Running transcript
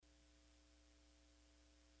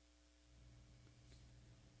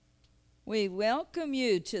We welcome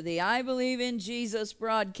you to the I Believe in Jesus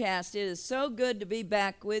broadcast. It is so good to be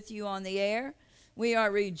back with you on the air. We are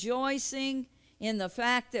rejoicing in the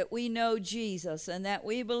fact that we know Jesus and that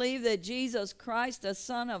we believe that Jesus Christ, the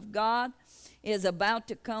Son of God, is about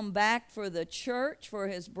to come back for the church, for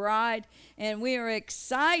his bride, and we are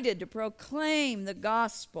excited to proclaim the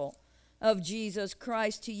gospel of Jesus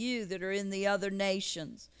Christ to you that are in the other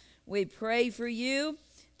nations. We pray for you.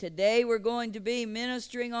 Today we're going to be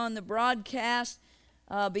ministering on the broadcast,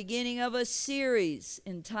 beginning of a series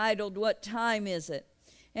entitled, What Time Is It?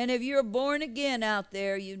 And if you're born again out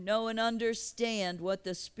there, you know and understand what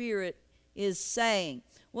the Spirit is saying.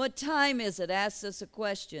 What time is it? Asks us a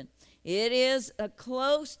question. It is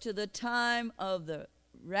close to the time of the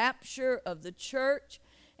rapture of the church,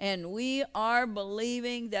 and we are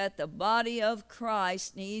believing that the body of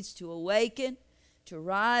Christ needs to awaken, to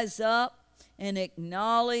rise up, and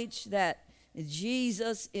acknowledge that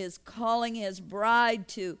Jesus is calling his bride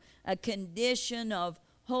to a condition of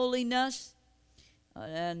holiness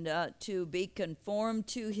and to be conformed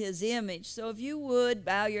to his image. So if you would,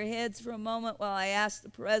 bow your heads for a moment while I ask the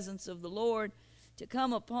presence of the Lord to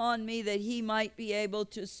come upon me that he might be able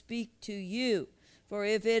to speak to you. For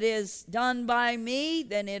if it is done by me,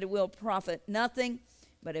 then it will profit nothing.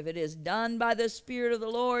 But if it is done by the Spirit of the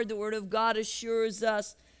Lord, the Word of God assures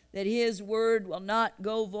us that his word will not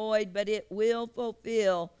go void, but it will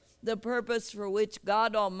fulfill the purpose for which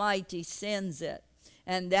God Almighty sends it.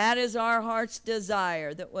 And that is our heart's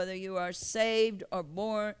desire, that whether you are saved or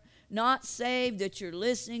born not saved, that you're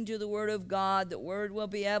listening to the word of God, the word will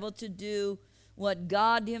be able to do what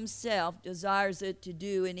God himself desires it to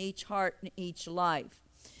do in each heart and each life.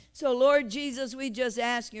 So, Lord Jesus, we just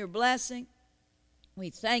ask your blessing. We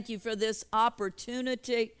thank you for this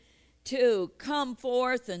opportunity to come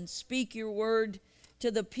forth and speak your word to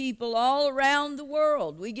the people all around the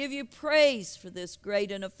world. We give you praise for this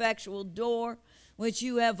great and effectual door which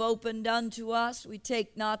you have opened unto us. We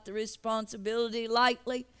take not the responsibility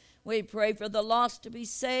lightly. We pray for the lost to be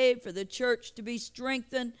saved, for the church to be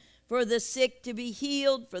strengthened, for the sick to be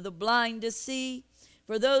healed, for the blind to see,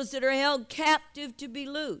 for those that are held captive to be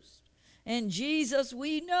loosed. And Jesus,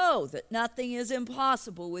 we know that nothing is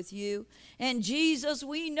impossible with you. And Jesus,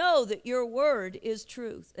 we know that your word is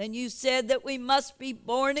truth. And you said that we must be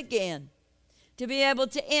born again to be able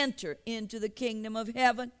to enter into the kingdom of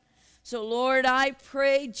heaven. So, Lord, I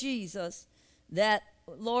pray, Jesus, that,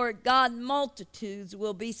 Lord God, multitudes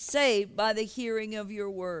will be saved by the hearing of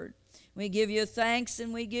your word. We give you thanks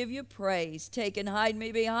and we give you praise. Take and hide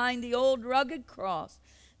me behind the old rugged cross,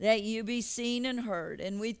 that you be seen and heard.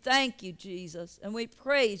 And we thank you, Jesus, and we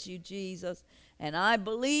praise you, Jesus. And I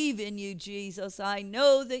believe in you, Jesus. I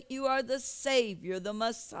know that you are the Savior, the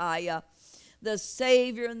Messiah, the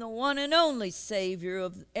Savior and the one and only Savior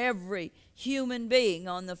of every human being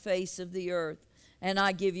on the face of the earth. And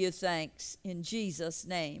I give you thanks in Jesus'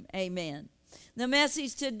 name. Amen. The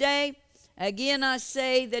message today, again, I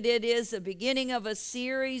say that it is the beginning of a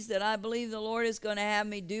series that I believe the Lord is going to have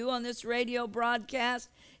me do on this radio broadcast,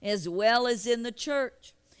 as well as in the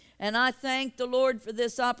church. And I thank the Lord for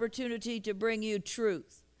this opportunity to bring you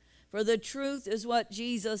truth. For the truth is what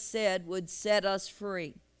Jesus said would set us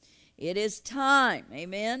free. It is time,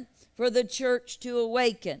 amen, for the church to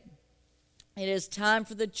awaken. It is time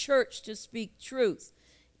for the church to speak truth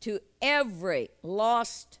to every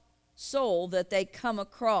lost soul that they come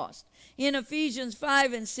across. In Ephesians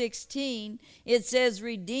 5:16, it says,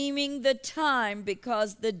 redeeming the time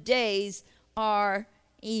because the days are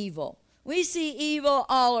evil. We see evil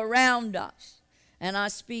all around us. And I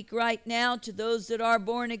speak right now to those that are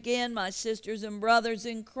born again, my sisters and brothers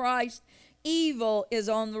in Christ. Evil is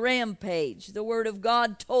on the rampage. The Word of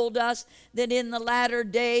God told us that in the latter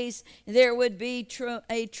days there would be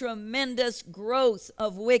a tremendous growth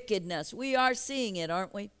of wickedness. We are seeing it,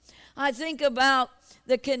 aren't we? I think about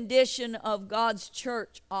the condition of God's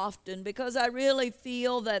church often, because I really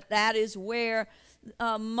feel that that is where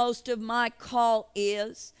most of my call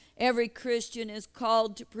is. Every Christian is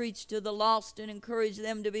called to preach to the lost and encourage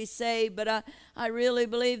them to be saved, but I really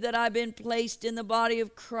believe that I've been placed in the body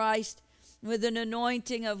of Christ with an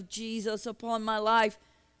anointing of Jesus upon my life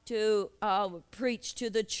to preach to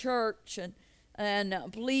the church and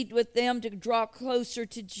plead with them to draw closer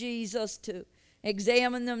to Jesus, to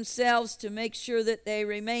examine themselves, to make sure that they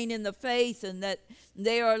remain in the faith and that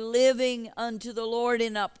they are living unto the Lord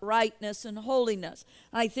in uprightness and holiness.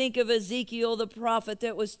 I think of Ezekiel the prophet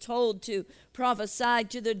that was told to prophesy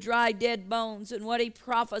to the dry dead bones, and what he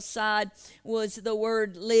prophesied was the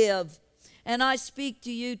word live. And I speak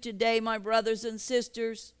to you today, my brothers and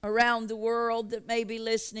sisters around the world that may be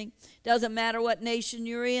listening. Doesn't matter what nation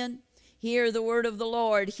you're in. Hear the word of the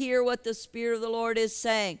Lord. Hear what the Spirit of the Lord is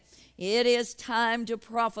saying. It is time to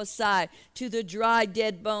prophesy to the dry,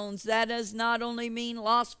 dead bones. That does not only mean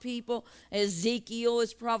lost people. Ezekiel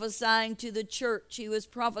was prophesying to the church. He was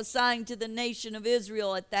prophesying to the nation of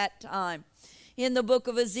Israel at that time. In the book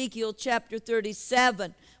of Ezekiel, chapter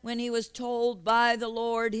 37, when he was told by the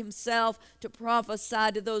Lord himself to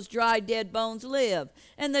prophesy to those dry, dead bones, live.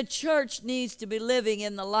 And the church needs to be living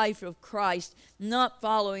in the life of Christ, not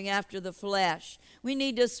following after the flesh. We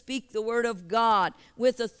need to speak the word of God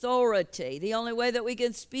with authority. The only way that we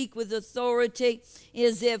can speak with authority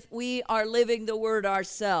is if we are living the word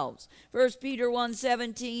ourselves. 1 Peter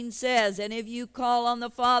 1:17 says, and if you call on the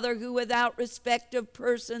Father who without respect of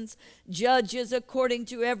persons judges according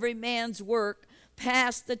to every man's work,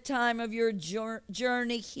 pass the time of your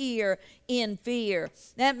journey here in fear.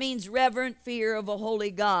 That means reverent fear of a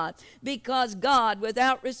holy God, because God,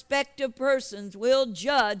 without respect of persons, will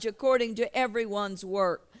judge according to everyone's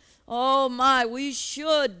work. Oh my, we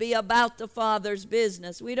should be about the Father's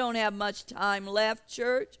business. We don't have much time left,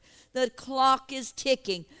 church. The clock is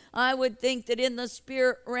ticking. I would think that in the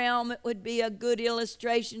spirit realm it would be a good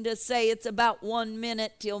illustration to say it's about 1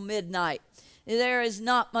 minute till midnight. There is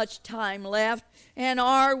not much time left. And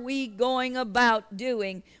are we going about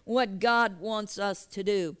doing what God wants us to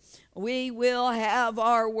do? We will have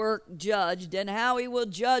our work judged. And how he will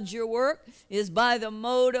judge your work is by the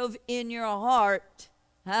motive in your heart.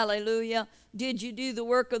 Hallelujah. Did you do the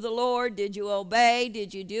work of the Lord? Did you obey?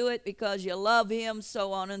 Did you do it because you love him?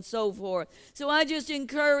 So on and so forth. So I just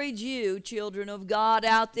encourage you, children of God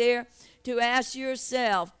out there, to ask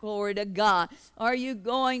yourself, glory to God, are you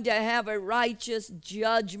going to have a righteous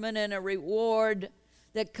judgment and a reward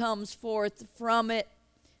that comes forth from it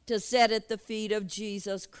to set at the feet of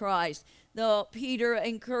Jesus Christ? Though Peter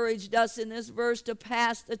encouraged us in this verse to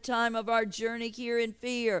pass the time of our journey here in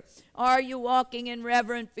fear. Are you walking in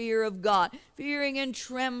reverent fear of God, fearing and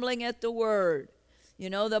trembling at the word? You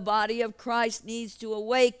know, the body of Christ needs to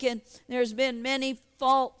awaken. There's been many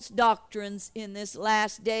false doctrines in this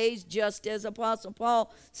last days, just as Apostle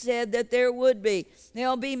Paul said that there would be.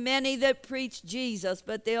 There'll be many that preach Jesus,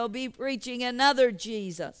 but they'll be preaching another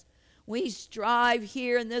Jesus. We strive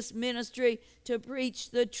here in this ministry to preach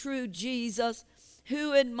the true Jesus,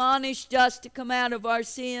 who admonished us to come out of our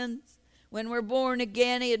sins. When we're born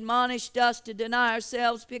again, he admonished us to deny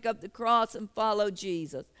ourselves, pick up the cross, and follow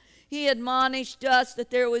Jesus. He admonished us that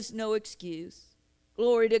there was no excuse.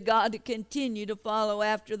 Glory to God, to continue to follow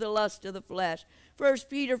after the lust of the flesh. 1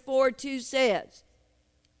 Peter 4:2 says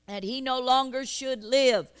that he no longer should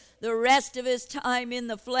live the rest of his time in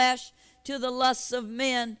the flesh to the lusts of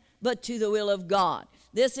men, but to the will of God.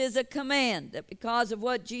 This is a command that because of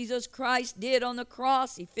what Jesus Christ did on the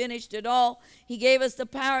cross, he finished it all. He gave us the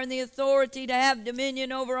power and the authority to have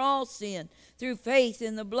dominion over all sin through faith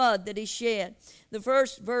in the blood that he shed. The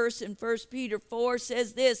first verse in 1 Peter 4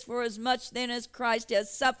 says this, for as much then as Christ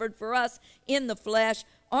has suffered for us in the flesh,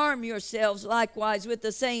 arm yourselves likewise with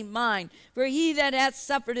the same mind. For he that hath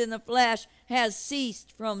suffered in the flesh has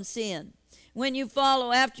ceased from sin. When you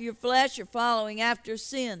follow after your flesh, you're following after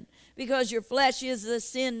sin, because your flesh is the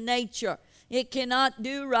sin nature. It cannot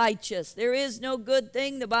do righteous. There is no good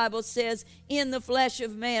thing, the Bible says, in the flesh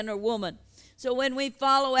of man or woman. So when we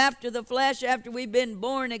follow after the flesh, after we've been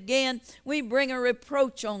born again, we bring a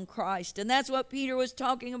reproach on Christ. And that's what Peter was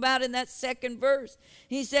talking about in that second verse.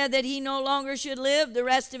 He said that he no longer should live the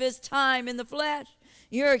rest of his time in the flesh.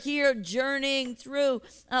 You're here journeying through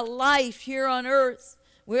a life here on earth.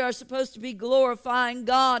 We are supposed to be glorifying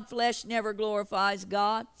God. Flesh never glorifies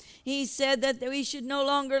God. He said that we should no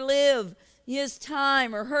longer live his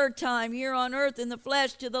time or her time here on earth in the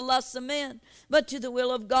flesh to the lusts of men, but to the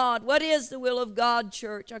will of God. What is the will of God,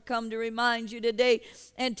 church? I come to remind you today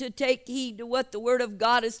and to take heed to what the Word of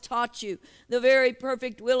God has taught you. The very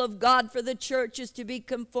perfect will of God for the church is to be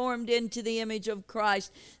conformed into the image of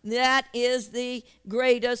Christ. That is the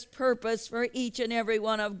greatest purpose for each and every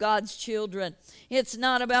one of God's children. It's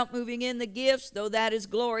not about moving in the gifts, though that is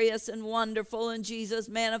glorious and wonderful, and Jesus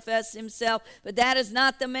manifests himself, but that is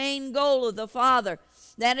not the main goal of the Father.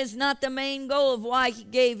 That is not the main goal of why he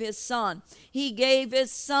gave his Son. He gave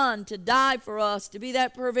his Son to die for us, to be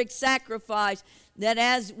that perfect sacrifice, that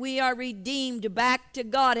as we are redeemed back to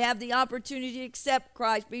God, have the opportunity to accept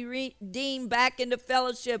Christ, be redeemed back into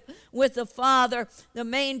fellowship with the Father. The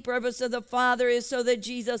main purpose of the Father is so that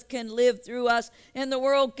Jesus can live through us and the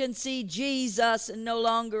world can see Jesus and no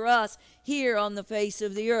longer us here on the face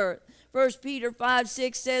of the earth. 1 Peter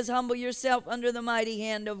 5:6 says, humble yourself under the mighty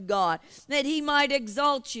hand of God, that he might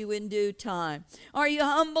exalt you in due time. Are you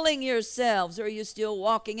humbling yourselves? Or are you still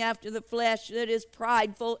walking after the flesh that is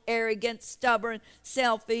prideful, arrogant, stubborn,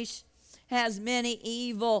 selfish, has many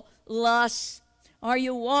evil lusts? Are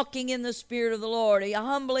you walking in the Spirit of the Lord? Are you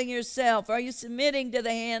humbling yourself? Are you submitting to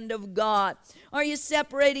the hand of God? Are you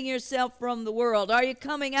separating yourself from the world? Are you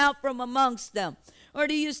coming out from amongst them? Or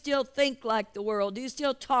do you still think like the world? Do you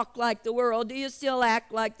still talk like the world? Do you still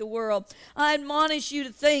act like the world? I admonish you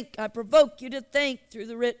to think. I provoke you to think through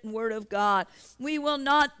the written word of God. We will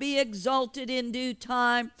not be exalted in due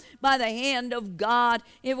time by the hand of God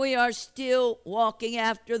if we are still walking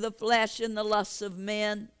after the flesh and the lusts of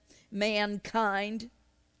mankind.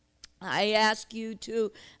 I ask you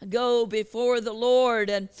to go before the Lord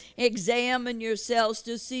and examine yourselves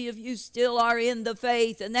to see if you still are in the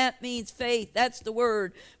faith. And that means faith. That's the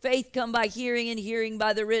word. Faith come by hearing, and hearing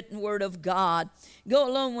by the written word of God. Go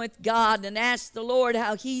alone with God and ask the Lord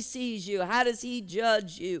how he sees you. How does he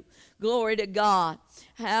judge you? Glory to God.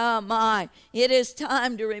 It is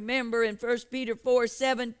time to remember in 1 Peter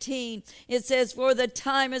 4:17, it says, for the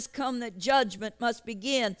time has come that judgment must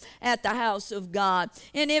begin at the house of God.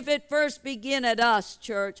 And if it first begin at us,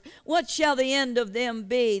 church, what shall the end of them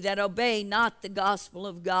be that obey not the gospel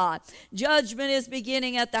of God? Judgment is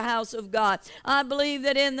beginning at the house of God. I believe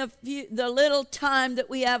that in the little time that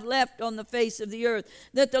we have left on the face of the earth,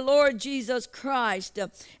 that the Lord Jesus Christ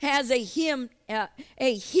has a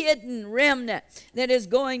hidden remnant that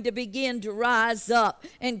is going to begin to rise up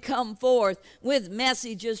and come forth with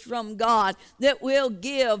messages from God that will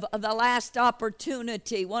give the last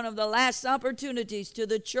opportunity, one of the last opportunities to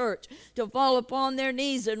the church to fall upon their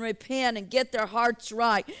knees and repent and get their hearts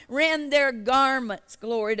right, rend their garments,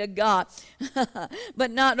 glory to God,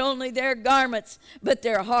 but not only their garments, but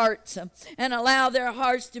their hearts, and allow their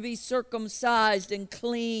hearts to be circumcised and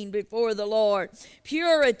clean before the Lord.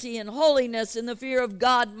 Purity and holiness and the fear of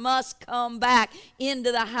God must come back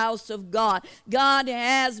into the house of God. God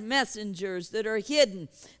has messengers that are hidden.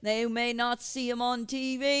 They may not see them on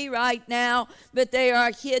TV right now, but they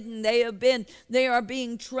are hidden. They are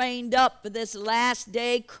being trained up for this last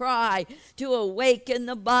day cry to awaken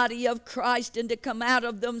the body of Christ and to come out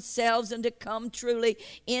of themselves and to come truly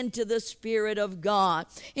into the Spirit of God.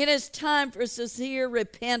 It is time for sincere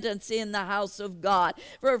repentance in the house of God.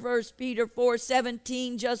 For 1 Peter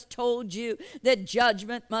 4:17 just told you that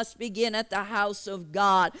judgment must begin at the house of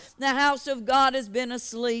God. The house of God has been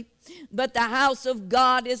asleep, but the house of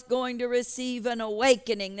God is going to receive an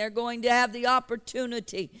awakening. They're going to have the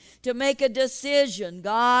opportunity to make a decision.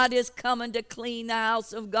 God is coming to clean the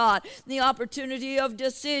house of God. The opportunity of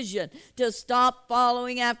decision to stop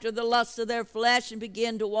following after the lusts of their flesh and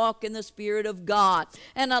begin to walk in the Spirit of God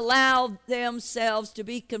and allow themselves to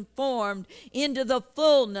be conformed into the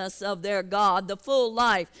fullness of their God, the full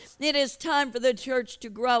life. It is time for the church to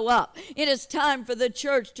grow up. It is time for the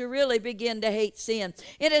church to really begin to hate sin.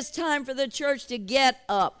 It is time for the church to get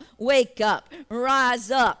up, wake up,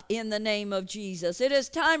 rise up in the name of Jesus. It is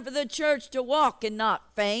time for the church to walk and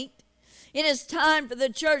not faint. It is time for the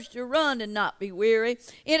church to run and not be weary.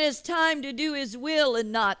 It is time to do his will and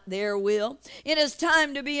not their will. It is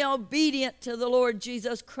time to be obedient to the Lord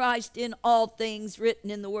Jesus Christ in all things written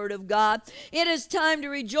in the Word of God. It is time to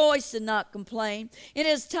rejoice and not complain. It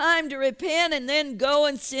is time to repent and then go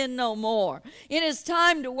and sin no more. It is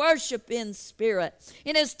time to worship in spirit.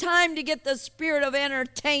 It is time to get the spirit of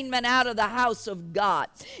entertainment out of the house of God.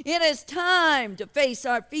 It is time to face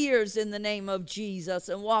our fears in the name of Jesus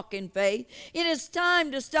and walk in faith. It is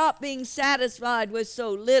time to stop being satisfied with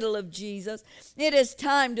so little of Jesus. It is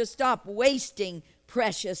time to stop wasting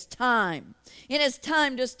precious time. It is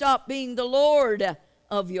time to stop being the Lord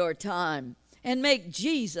of your time and make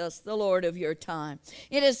Jesus the Lord of your time.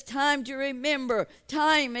 It is time to remember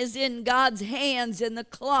time is in God's hands and the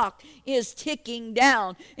clock is ticking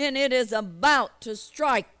down and it is about to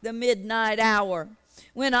strike the midnight hour,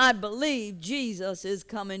 when I believe Jesus is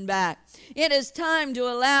coming back. It is time to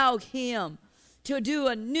allow him to do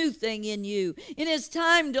a new thing in you. It is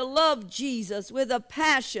time to love Jesus with a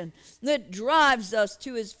passion that drives us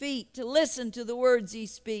to his feet, to listen to the words he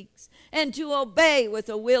speaks, and to obey with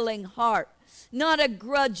a willing heart, not a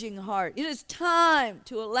grudging heart. It is time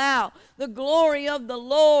to allow the glory of the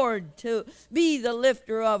Lord to be the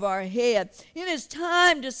lifter of our head. It is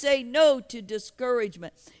time to say no to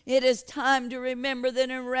discouragement. It is time to remember that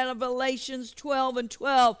in Revelations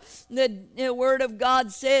 12:12, the Word of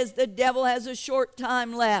God says the devil has a short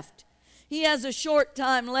time left. He has a short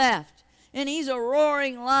time left, and he's a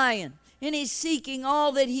roaring lion, and he's seeking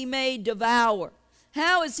all that he may devour.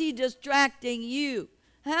 How is he distracting you?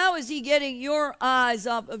 How is he getting your eyes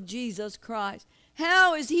off of Jesus Christ?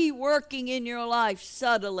 How is he working in your life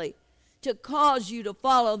subtly to cause you to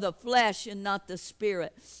follow the flesh and not the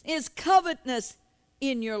Spirit? Is covetousness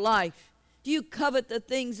in your life? Do you covet the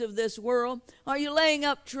things of this world? Are you laying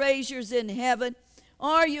up treasures in heaven?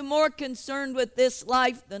 Are you more concerned with this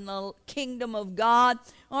life than the kingdom of God?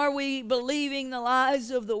 Are we believing the lies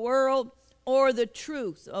of the world or the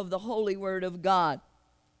truth of the holy word of God?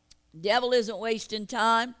 Devil isn't wasting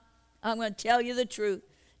time. I'm going to tell you the truth.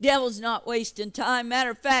 Devil's not wasting time. Matter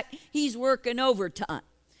of fact, he's working overtime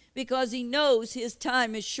because he knows his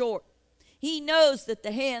time is short. He knows that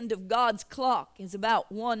the hand of God's clock is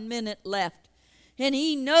about 1 minute left. And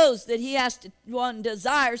he knows that he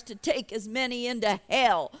desires to take as many into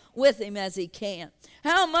hell with him as he can.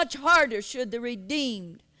 How much harder should the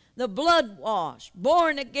redeemed, the blood-washed,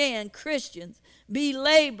 born-again Christians be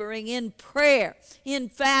laboring in prayer, in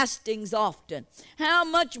fastings often? How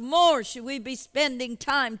much more should we be spending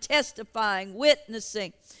time testifying,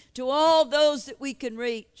 witnessing to all those that we can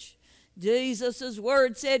reach? Jesus'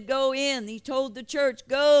 word said, go in. He told the church,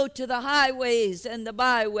 go to the highways and the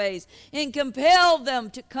byways and compel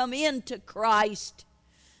them to come into Christ.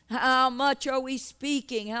 How much are we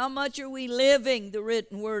speaking? How much are we living the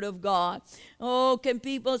written word of God? Oh, can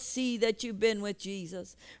people see that you've been with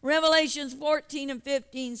Jesus? Revelations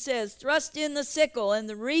 14:15 says, thrust in the sickle and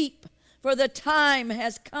the reap, for the time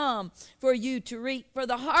has come for you to reap, for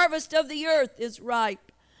the harvest of the earth is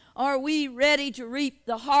ripe. Are we ready to reap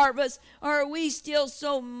the harvest? Or are we still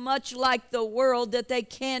so much like the world that they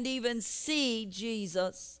can't even see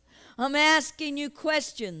Jesus? I'm asking you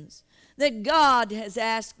questions that God has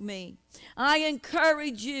asked me. I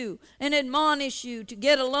encourage you and admonish you to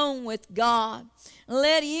get alone with God.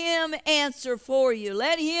 Let him answer for you.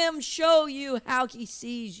 Let him show you how he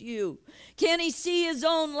sees you. Can he see his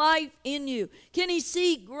own life in you? Can he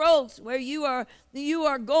see growth where you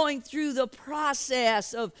are going through the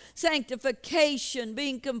process of sanctification,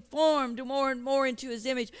 being conformed more and more into his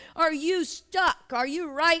image? Are you stuck? Are you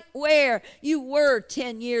right where you were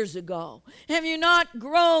 10 years ago? Have you not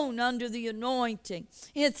grown under the anointing?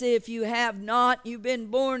 It's if you have not, you've been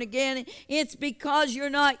born again, it's because you're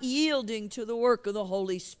not yielding to the work of the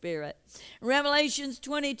Holy Spirit. Revelations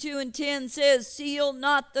 22:10 says, seal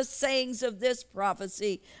not the sayings of this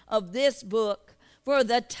prophecy, of this book, for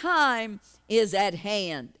the time is at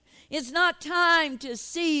hand. It's not time to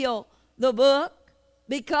seal the book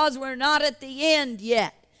because we're not at the end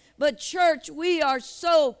yet. But church, we are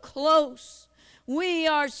so close. We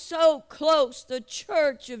are so close. The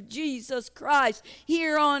church of Jesus Christ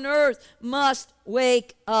here on earth must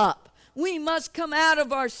wake up. We must come out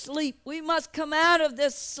of our sleep. We must come out of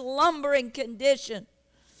this slumbering condition,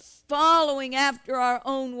 following after our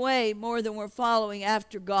own way more than we're following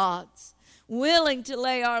after God's. Willing to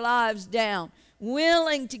lay our lives down,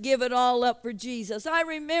 willing to give it all up for Jesus. I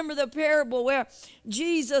remember the parable where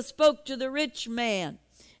Jesus spoke to the rich man.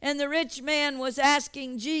 And the rich man was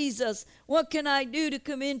asking Jesus, what can I do to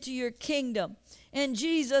come into your kingdom? And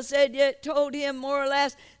Jesus told him more or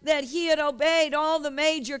less that he had obeyed all the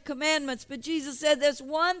major commandments. But Jesus said, there's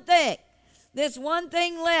one thing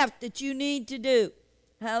left that you need to do.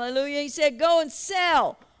 Hallelujah. He said, go and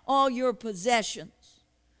sell all your possessions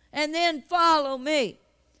and then follow me.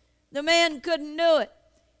 The man couldn't do it.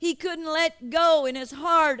 He couldn't let go in his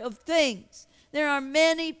heart of things. There are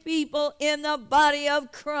many people in the body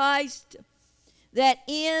of Christ that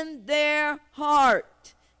in their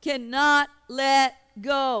heart cannot let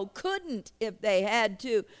go, couldn't if they had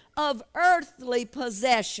to, of earthly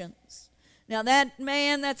possessions. Now that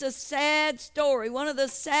man, that's a sad story, one of the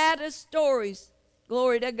saddest stories,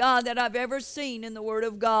 glory to God, that I've ever seen in the Word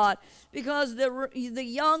of God, because the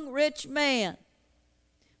young rich man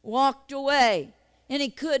walked away and he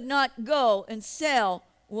could not go and sell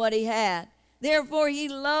what he had. Therefore, he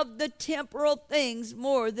loved the temporal things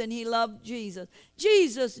more than he loved Jesus.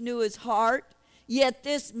 Jesus knew his heart, yet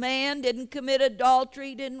this man didn't commit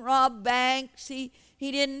adultery, didn't rob banks, he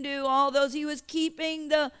didn't do all those. He was keeping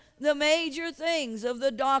the major things of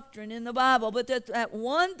the doctrine in the Bible. But that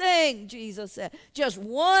one thing, Jesus said, just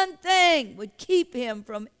one thing would keep him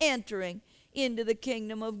from entering into the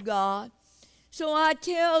kingdom of God. So I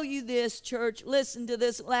tell you this, church, listen to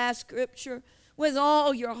this last scripture with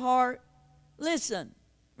all your heart. Listen,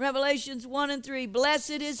 Revelations 1:3,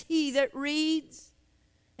 blessed is he that reads,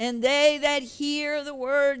 and they that hear the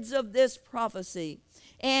words of this prophecy,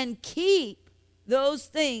 and keep those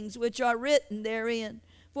things which are written therein,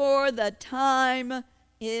 for the time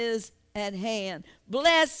is at hand.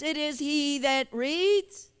 Blessed is he that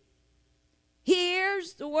reads,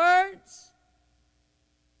 hears the words,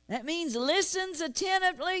 That means listens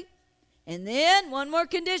attentively. And then one more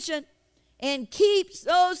condition. And keeps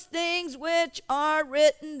those things which are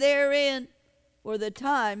written therein, for the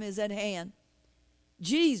time is at hand.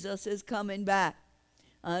 Jesus is coming back.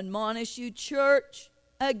 I admonish you, church,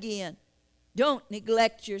 again, don't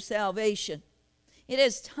neglect your salvation. It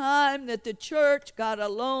is time that the church got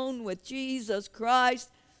alone with Jesus Christ,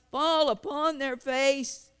 fall upon their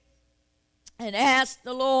face, and ask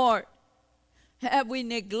the Lord, have we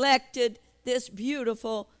neglected this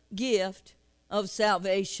beautiful gift of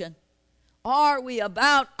salvation? Are we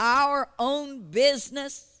about our own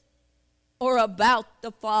business or about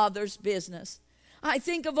the Father's business? I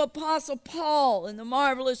think of Apostle Paul and the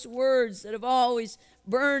marvelous words that have always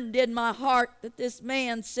burned in my heart that this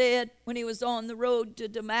man said when he was on the road to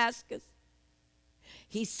Damascus.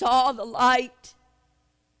 He saw the light.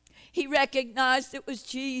 He recognized it was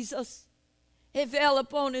Jesus. He fell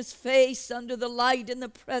upon his face under the light in the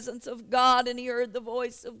presence of God, and he heard the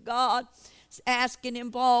voice of God asking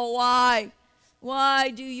him, Paul, why? Why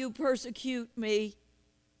do you persecute me?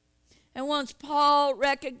 And once Paul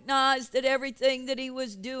recognized that everything that he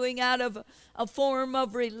was doing out of a form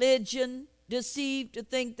of religion, deceived to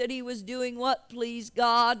think that he was doing what pleased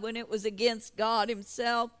God when it was against God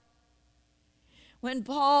himself. When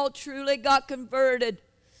Paul truly got converted,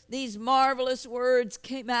 these marvelous words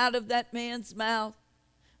came out of that man's mouth.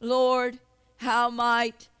 Lord, how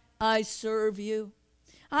might I serve you?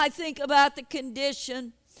 I think about the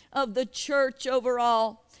condition of the church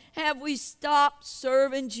overall. Have we stopped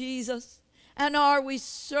serving Jesus? And are we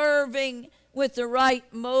serving with the right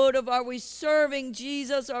motive? Are we serving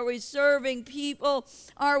Jesus? Are we serving people?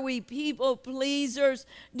 Are we people pleasers?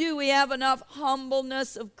 Do we have enough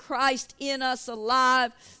humbleness of Christ in us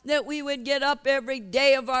alive that we would get up every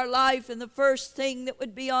day of our life and the first thing that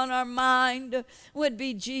would be on our mind would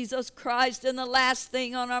be Jesus Christ, and the last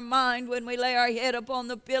thing on our mind when we lay our head upon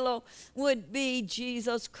the pillow would be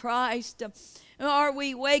Jesus Christ? Are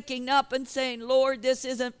we waking up and saying, Lord, this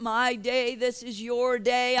isn't my day, this is your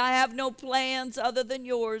day. I have no plans other than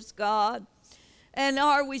yours, God. And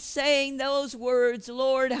are we saying those words,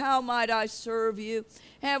 Lord, how might I serve you?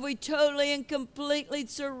 Have we totally and completely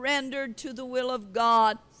surrendered to the will of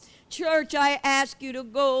God? Church, I ask you to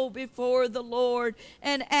go before the Lord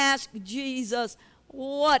and ask Jesus,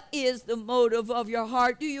 what is the motive of your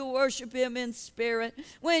heart? Do you worship him in spirit?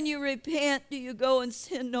 When you repent, do you go and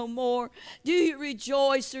sin no more? Do you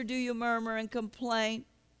rejoice or do you murmur and complain?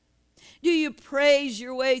 Do you praise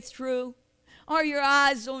your way through? Are your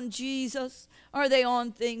eyes on Jesus? Are they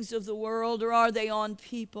on things of the world, or are they on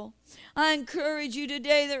people? I encourage you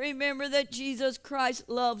today to remember that Jesus Christ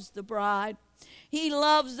loves the bride. He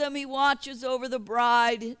loves them. He watches over the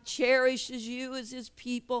bride, cherishes you as his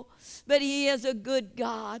people. But he is a good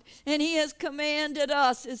God, and he has commanded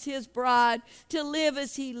us as his bride to live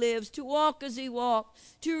as he lives, to walk as he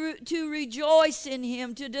walks, to rejoice in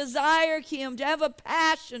him, to desire him, to have a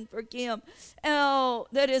passion for him,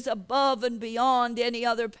 that is above and beyond any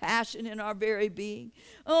other passion in our very being.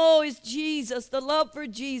 Oh, is Jesus, the love for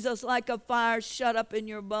Jesus, like a fire shut up in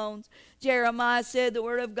your bones? Jeremiah said the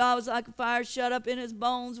word of God was like a fire shut up in his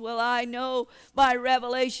bones. Well, I know by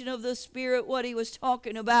revelation of the Spirit what he was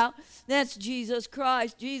talking about. That's Jesus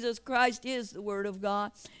Christ. Jesus Christ is the word of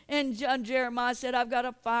God. And Jeremiah said, I've got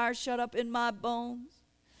a fire shut up in my bones.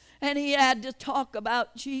 And he had to talk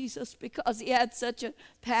about Jesus because he had such a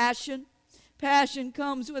passion. Passion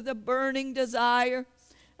comes with a burning desire.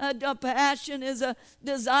 A passion is a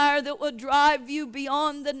desire that will drive you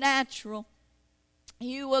beyond the natural.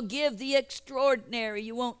 You will give the extraordinary.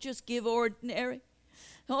 You won't just give ordinary.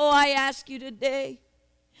 Oh, I ask you today,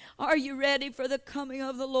 are you ready for the coming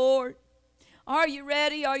of the Lord? Are you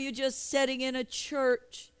ready? Are you just sitting in a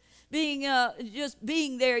church, just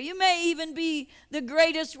being there? You may even be the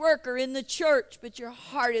greatest worker in the church, but your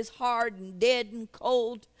heart is hard and dead and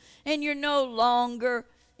cold, and you're no longer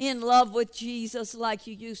in love with Jesus like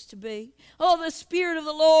you used to be. Oh, the Spirit of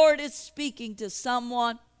the Lord is speaking to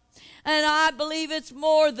someone. And I believe it's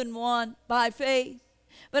more than one by faith.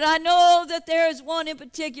 But I know that there is one in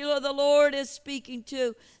particular the Lord is speaking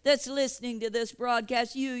to that's listening to this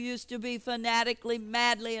broadcast. You used to be fanatically,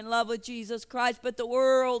 madly in love with Jesus Christ, but the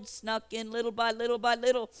world snuck in little by little by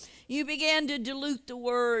little. You began to dilute the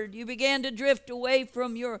word. You began to drift away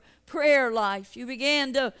from your prayer life. You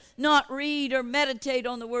began to not read or meditate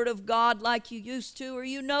on the word of God like you used to or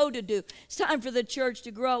you know to do. It's time for the church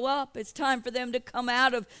to grow up. It's time for them to come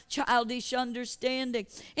out of childish understanding.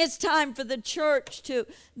 It's time for the church to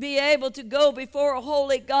be able to go before a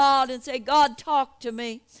holy God and say, God, talk to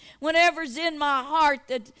me. Whatever's in my heart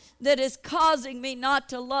that is causing me not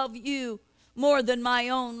to love you more than my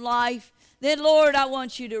own life, then Lord, I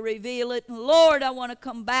want you to reveal it. And Lord, I want to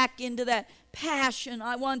come back into that passion.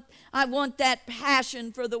 I want that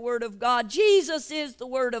passion for the Word of God. Jesus is the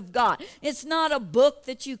Word of God. It's not a book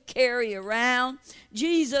that you carry around.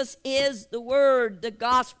 Jesus is the Word. The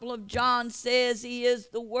Gospel of John says He is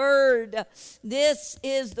the Word. This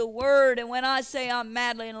is the Word. And when I say I'm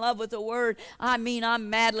madly in love with the Word, I mean I'm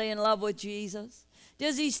madly in love with Jesus.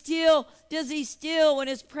 Does he still, when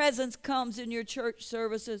His presence comes in your church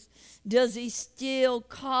services, does He still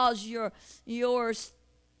cause you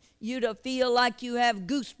to feel like you have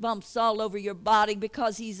goosebumps all over your body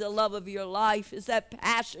because He's the love of your life? Is that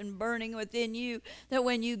passion burning within you that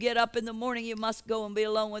when you get up in the morning you must go and be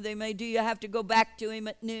alone with Him? Do you have to go back to Him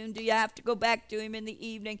at noon? Do you have to go back to Him in the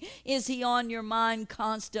evening? Is He on your mind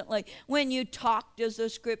constantly? When you talk, does the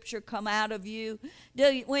Scripture come out of you?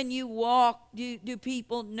 When you walk, do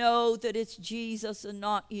people know that it's Jesus and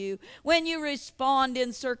not you? When you respond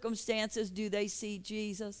in circumstances, do they see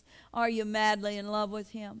Jesus? Are you madly in love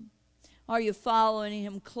with Him? Are you following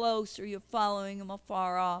Him close, or are you following Him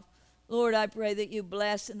afar off? Lord, I pray that you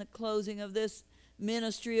bless in the closing of this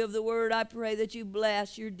ministry of the Word. I pray that you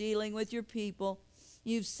bless. You're dealing with your people.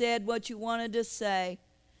 You've said what you wanted to say.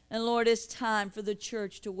 And Lord, it's time for the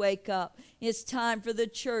church to wake up. It's time for the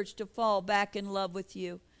church to fall back in love with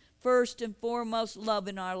you. First and foremost, love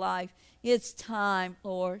in our life. It's time,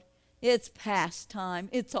 Lord. It's past time.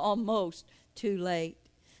 It's almost too late.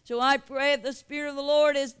 So I pray if the Spirit of the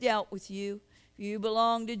Lord has dealt with you, if you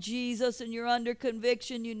belong to Jesus and you're under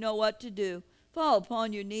conviction, you know what to do. Fall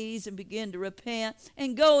upon your knees and begin to repent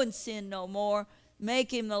and go and sin no more.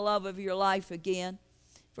 Make Him the love of your life again.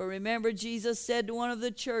 For remember, Jesus said to one of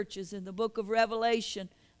the churches in the book of Revelation,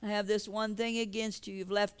 I have this one thing against you.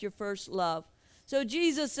 You've left your first love. So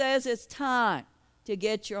Jesus says it's time to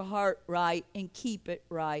get your heart right and keep it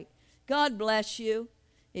right. God bless you.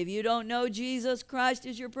 If you don't know Jesus Christ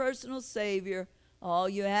as your personal Savior, all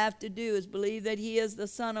you have to do is believe that He is the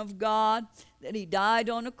Son of God, that He died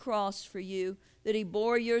on a cross for you, that He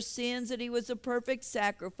bore your sins, that He was a perfect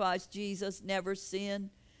sacrifice. Jesus never sinned,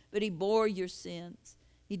 but He bore your sins.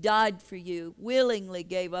 He died for you, willingly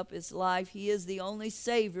gave up His life. He is the only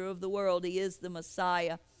Savior of the world. He is the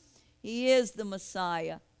Messiah. He is the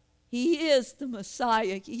Messiah. He is the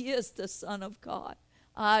Messiah. He is the Son of God.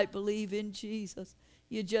 I believe in Jesus.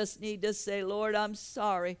 You just need to say, Lord, I'm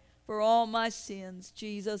sorry for all my sins.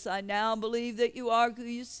 Jesus, I now believe that you are who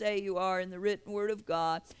you say you are in the written word of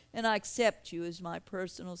God, and I accept you as my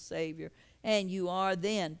personal Savior. And you are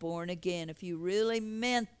then born again if you really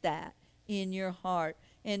meant that in your heart.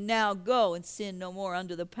 And now go and sin no more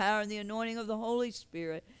under the power and the anointing of the Holy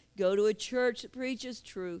Spirit. Go to a church that preaches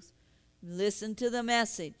truth. Listen to the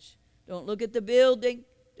message. Don't look at the building.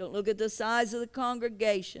 Don't look at the size of the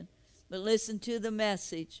congregation. But listen to the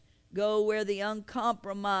message. Go where the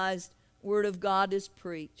uncompromised Word of God is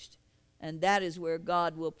preached. And that is where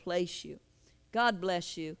God will place you. God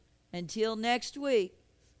bless you. Until next week,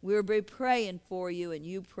 we'll be praying for you and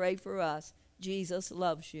you pray for us. Jesus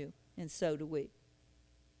loves you, and so do we.